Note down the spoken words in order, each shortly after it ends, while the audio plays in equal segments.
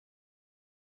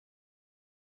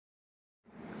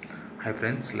Hi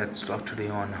friends, let's talk today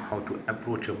on how to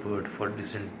approach a bird for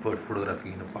decent bird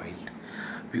photography in the wild.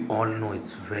 We all know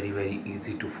it's very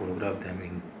easy to photograph them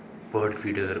in bird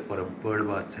feeder or a bird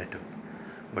bath setup.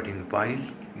 But in wild,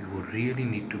 you really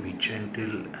need to be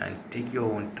gentle and take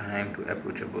your own time to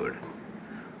approach a bird.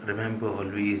 Remember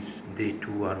always, they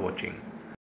too are watching.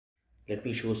 Let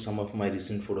me show some of my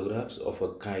recent photographs of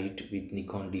a kite with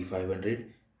Nikon D500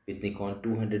 with Nikon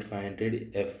 200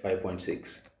 500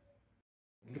 f5.6.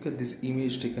 Look at this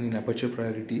image taken in aperture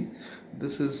priority.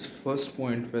 This is first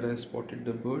point where I spotted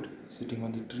the bird sitting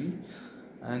on the tree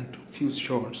and took few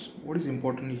shots. What is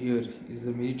important here is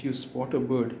the minute you spot a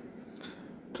bird,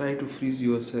 try to freeze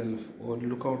yourself or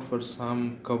look out for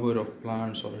some cover of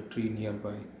plants or a tree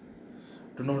nearby.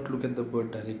 Do not look at the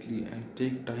bird directly and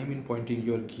take time in pointing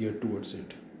your gear towards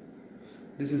it.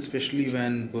 This is especially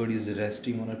when bird is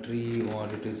resting on a tree or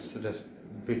it is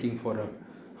waiting for a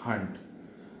hunt.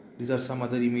 These are some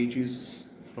other images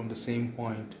from the same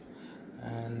point,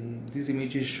 and these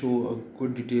images show a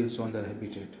good details on their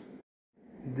habitat.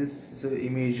 This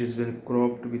image has been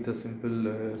cropped with a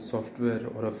simple software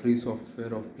or a free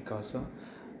software of Picasa,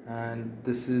 and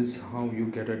this is how you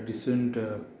get a decent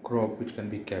crop which can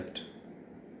be kept.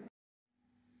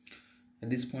 At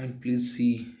this point, please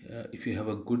see if you have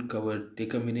a good cover,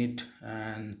 take a minute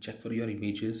and check for your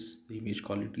images, the image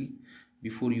quality,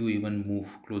 before you even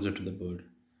move closer to the bird.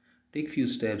 Take few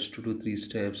steps, 2 to 3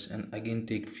 steps, and again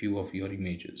take few of your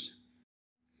images.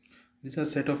 These are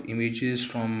set of images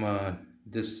from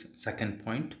this second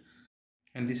point,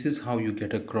 and this is how you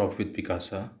get a crop with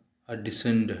Picasa. A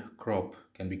decent crop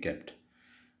can be kept.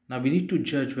 Now we need to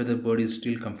judge whether bird is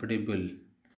still comfortable.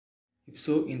 If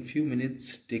so, in few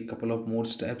minutes, take couple of more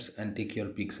steps and take your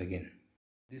peaks again.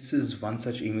 This is one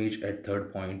such image at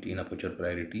third point in aperture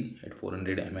priority at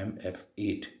 400 mm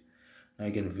f8. Now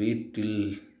you can wait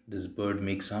till this bird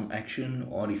makes some action,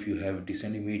 or if you have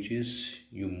decent images,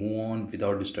 you move on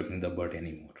without disturbing the bird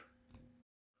anymore.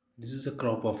 This is a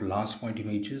crop of last point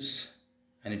images,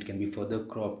 and it can be further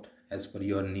cropped as per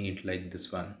your need, like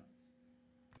this one.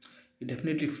 It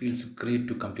definitely feels great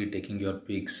to complete taking your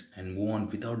pics and move on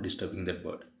without disturbing that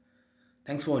bird.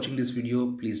 Thanks for watching this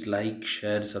video. Please like,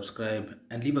 share, subscribe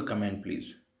and leave a comment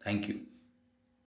please. Thank you.